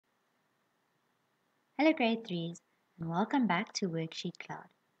Hello grade 3s and welcome back to WorksheetCloud.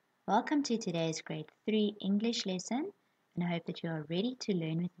 Welcome to today's grade 3 English lesson and I hope that you are ready to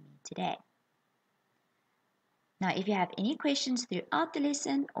learn with me today. Now if you have any questions throughout the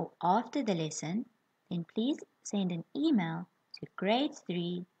lesson or after the lesson, then please send an email to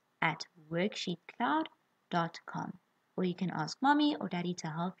grade3@worksheetcloud.com or you can ask mommy or daddy to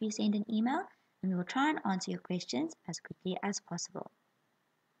help you send an email and we will try and answer your questions as quickly as possible.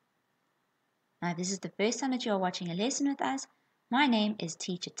 Now, if this is the first time that you are watching a lesson with us, my name is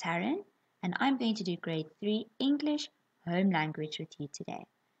Teacher Taryn, and I'm going to do grade 3 English home language with you today.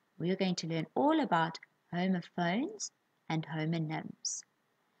 We are going to learn all about homophones and homonyms.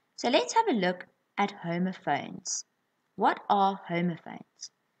 So let's have a look at homophones. What are homophones?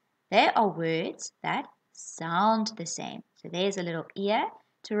 They are words that sound the same. So there's a little ear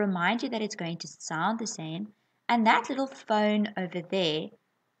to remind you that it's going to sound the same, and that little phone over there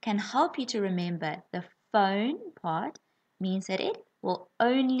can help you to remember the phone part means that it will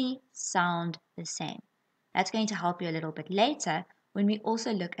only sound the same. That's going to help you a little bit later when we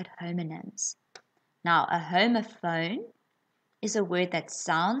also look at homonyms. Now, a homophone is a word that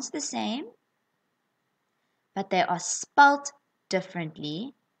sounds the same, but they are spelt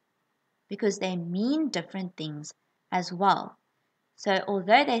differently because they mean different things as well. So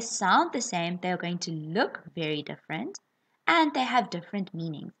although they sound the same, they're going to look very different and they have different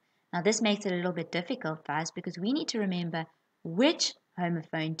meanings. Now this makes it a little bit difficult for us because we need to remember which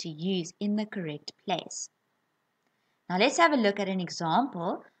homophone to use in the correct place. Now let's have a look at an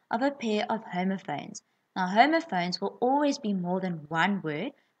example of a pair of homophones. Now homophones will always be more than one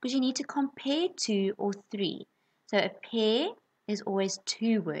word because you need to compare 2 or 3. So a pair is always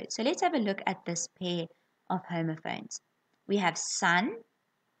 2 words. So let's have a look at this pair of homophones. We have sun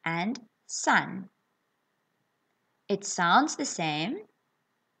and sun. It sounds the same.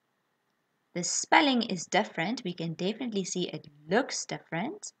 The spelling is different. We can definitely see it looks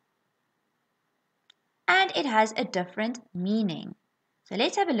different. And it has a different meaning. So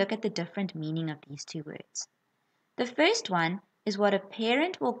let's have a look at the different meaning of these 2 words. The first one is what a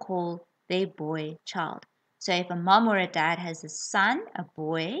parent will call their boy child. So if a mom or a dad has a son, a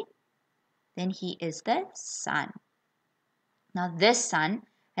boy, then he is the son. Now this sun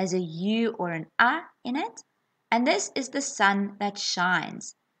has a U or an A in it, and this is the sun that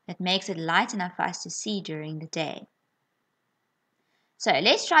shines, that makes it light enough for us to see during the day. So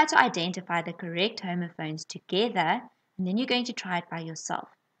let's try to identify the correct homophones together, and then you're going to try it by yourself.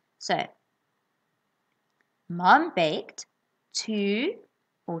 So, Mom baked 2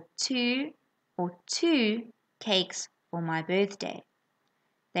 cakes for my birthday.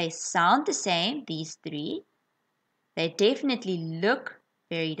 They sound the same, these 3. They definitely look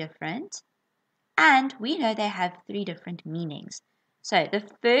very different. And we know they have 3 different meanings. So the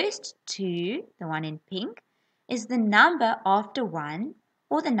first 2, the one in pink, is the number after 1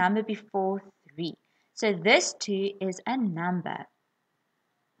 or the number before 3. So this 2 is a number.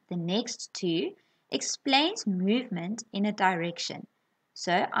 The next 2 explains movement in a direction.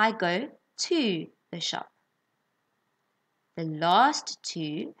 So I go to the shop. The last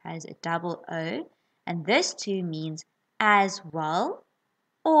 2 has a double O, and this 2 means as well,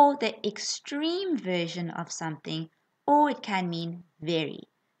 or the extreme version of something, or it can mean very.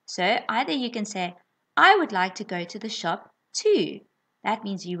 So either you can say, I would like to go to the shop too. That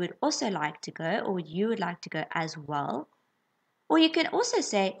means you would also like to go, or you would like to go as well. Or you can also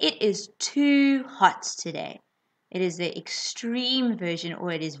say, it is too hot today. It is the extreme version,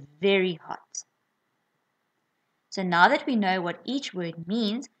 or it is very hot. So now that we know what each word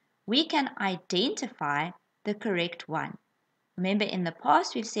means, we can identify the correct one. Remember, in the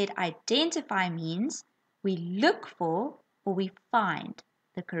past, we've said identify means we look for or we find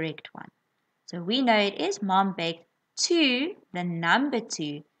the correct one. So we know it is Mom baked 2, the number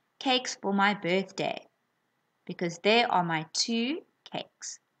 2, cakes for my birthday because there are my 2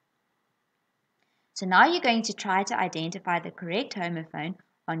 cakes. So now you're going to try to identify the correct homophone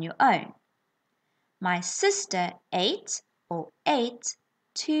on your own. My sister ate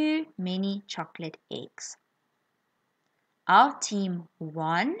too many chocolate eggs. Our team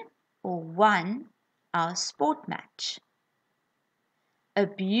won our sport match. A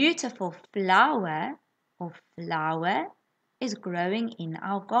beautiful flower is growing in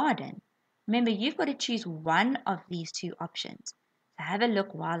our garden. Remember, you've got to choose one of these 2 options. So have a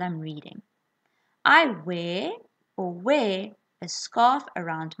look while I'm reading. I wear a scarf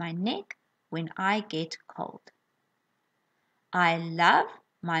around my neck when I get cold. I love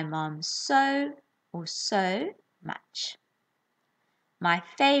my mom so much. My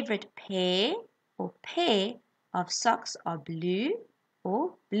favorite pair of socks are blue.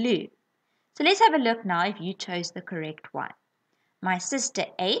 So So let's have a look now if you chose the correct one. My sister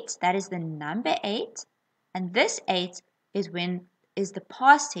ate, that is the number 8. And this 8 is the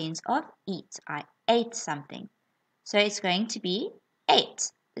past tense of eat. I ate something. So it's going to be 8,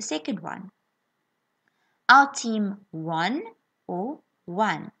 the second one. Our team won or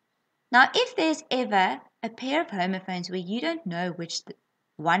won. Now, if there's ever a pair of homophones where you don't know which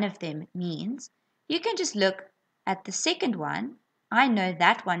one of them means, you can just look at the second one. I know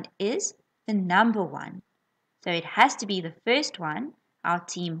that one is the number 1. So it has to be the first one. Our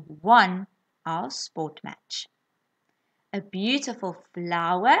team won our sport match. A beautiful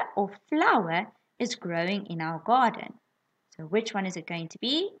flower or flower is growing in our garden. So which one is it going to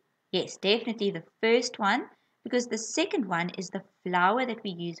be? Yes, definitely the first one, because the second one is the flour that we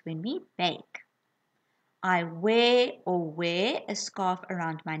use when we bake. I wear a scarf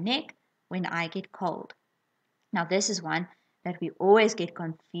around my neck when I get cold. Now this is one that we always get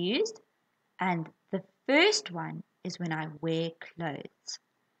confused, and the first one is when I wear clothes.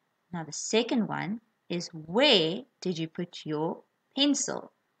 Now the second one is where did you put your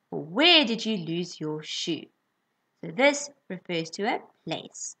pencil, or where did you lose your shoe? So this refers to a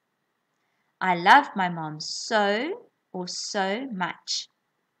place. I love my mom so or so much.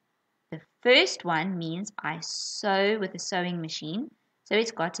 The first one means I sew with a sewing machine, so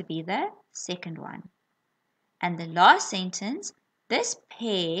it's got to be the second one. And the last sentence, this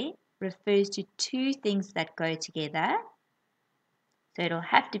pair refers to two things that go together. So it'll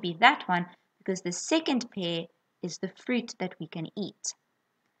have to be that one because the second pair is the fruit that we can eat.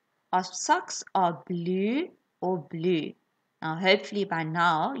 Our socks are blue or blue. Now hopefully by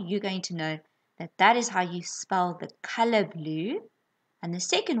now you're going to know that that is how you spell the color blue. And the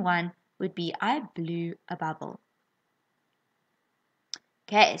second one would be I blew a bubble.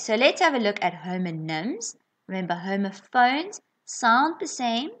 Okay, so let's have a look at homonyms. Remember, homophones sound the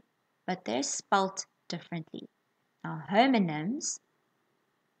same, but they're spelt differently. Now homonyms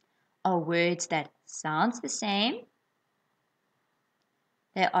are words that sound the same.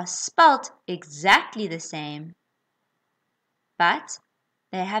 They are spelt exactly the same, but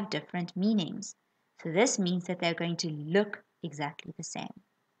they have different meanings. So this means that they're going to look exactly the same.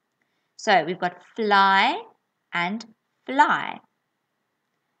 So we've got fly and fly.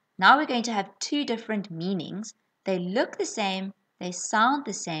 Now we're going to have two different meanings. They look the same, they sound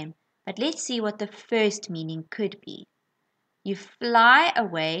the same, but let's see what the first meaning could be. You fly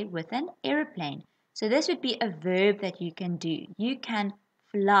away with an aeroplane. So this would be a verb that you can do. You can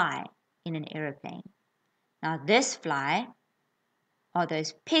fly in an aeroplane. Now this fly are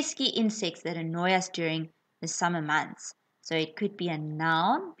those pesky insects that annoy us during the summer months. So it could be a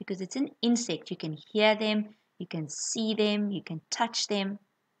noun because it's an insect. You can hear them, you can see them, you can touch them.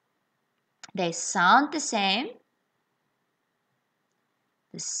 They sound the same.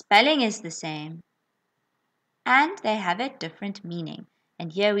 The spelling is the same. And they have a different meaning.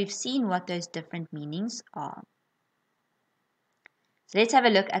 And here we've seen what those different meanings are. So let's have a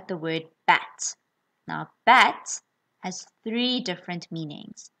look at the word bat. Now bat has 3 different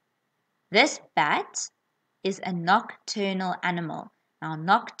meanings. This bat is a nocturnal animal. Now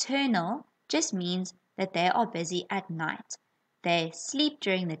nocturnal just means that they are busy at night. They sleep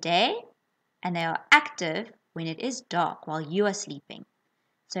during the day and they are active when it is dark while you are sleeping.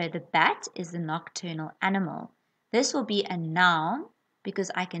 So the bat is the nocturnal animal. This will be a noun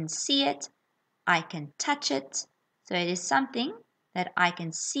because I can see it, I can touch it. So it is something that I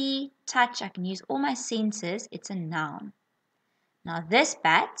can see, touch, I can use all my senses. It's a noun. Now this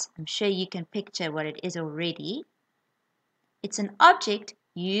bat, I'm sure you can picture what it is already. It's an object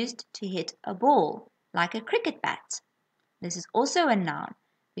used to hit a ball, like a cricket bat. This is also a noun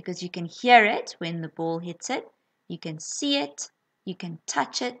because you can hear it when the ball hits it, you can see it, you can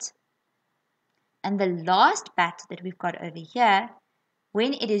touch it. And the last bat that we've got over here,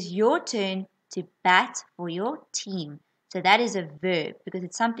 when it is your turn to bat for your team. So that is a verb because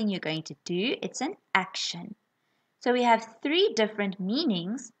it's something you're going to do. It's an action. So we have 3 different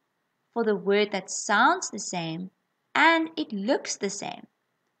meanings for the word that sounds the same and it looks the same.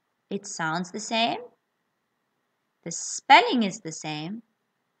 It sounds the same, the spelling is the same,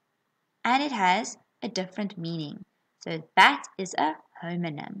 and it has a different meaning. So bat is a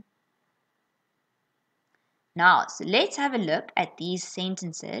homonym. Now, so let's have a look at these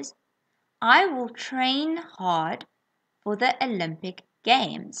sentences. I will train hard for the Olympic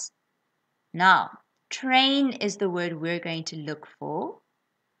Games. Now, train is the word we're going to look for.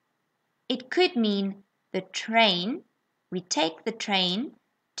 It could mean the train. We take the train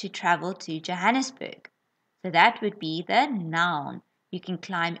to travel to Johannesburg. So that would be the noun. You can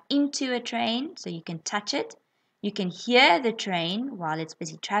climb into a train so you can touch it. You can hear the train while it's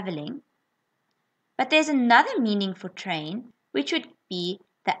busy traveling. But there's another meaning for train, which would be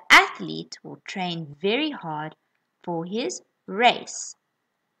the athlete will train very hard for his race.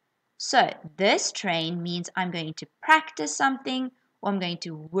 So this train means I'm going to practice something, or I'm going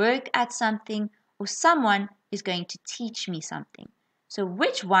to work at something, or someone is going to teach me something. So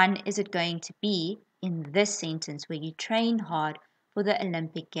which one is it going to be in this sentence where you train hard for the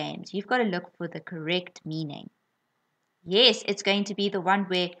Olympic Games? You've got to look for the correct meaning. Yes, it's going to be the one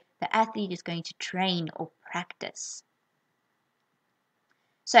where the athlete is going to train or practice.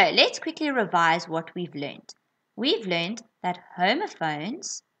 So let's quickly revise what we've learned. We've learned that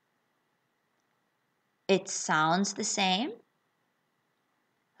homophones, it sounds the same.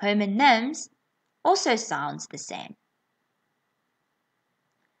 Homonyms also sounds the same.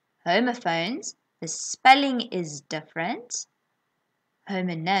 Homophones, the spelling is different.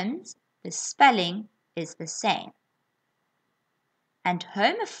 Homonyms, the spelling is the same. And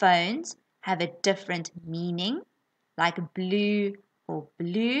homophones have a different meaning, like blue or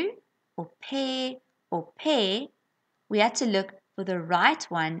blue, or pear or pear. We had to look for the right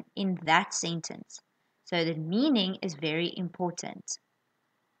one in that sentence. So the meaning is very important.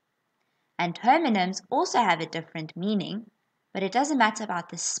 And homonyms also have a different meaning, but it doesn't matter about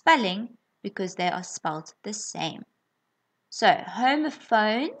the spelling because they are spelled the same. So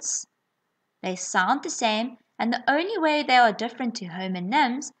homophones, they sound the same, and the only way they are different to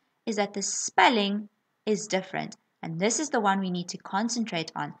homonyms is that the spelling is different. And this is the one we need to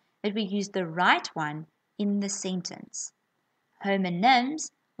concentrate on, that we use the right one in the sentence.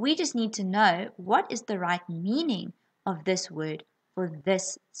 Homonyms, we just need to know what is the right meaning of this word for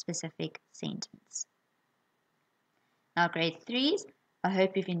this specific sentence. Now, grade 3s, I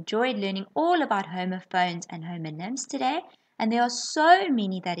hope you've enjoyed learning all about homophones and homonyms today, and there are so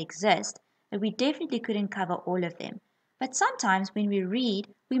many that exist that we definitely couldn't cover all of them. But sometimes when we read,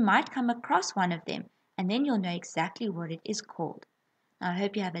 we might come across one of them, and then you'll know exactly what it is called. Now, I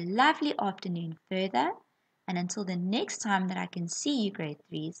hope you have a lovely afternoon further, and until the next time that I can see you, grade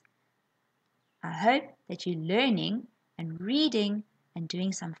 3s, I hope that you're learning and reading and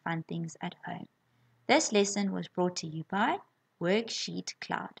doing some fun things at home. This lesson was brought to you by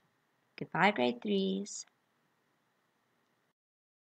WorksheetCloud. Goodbye, grade 3s.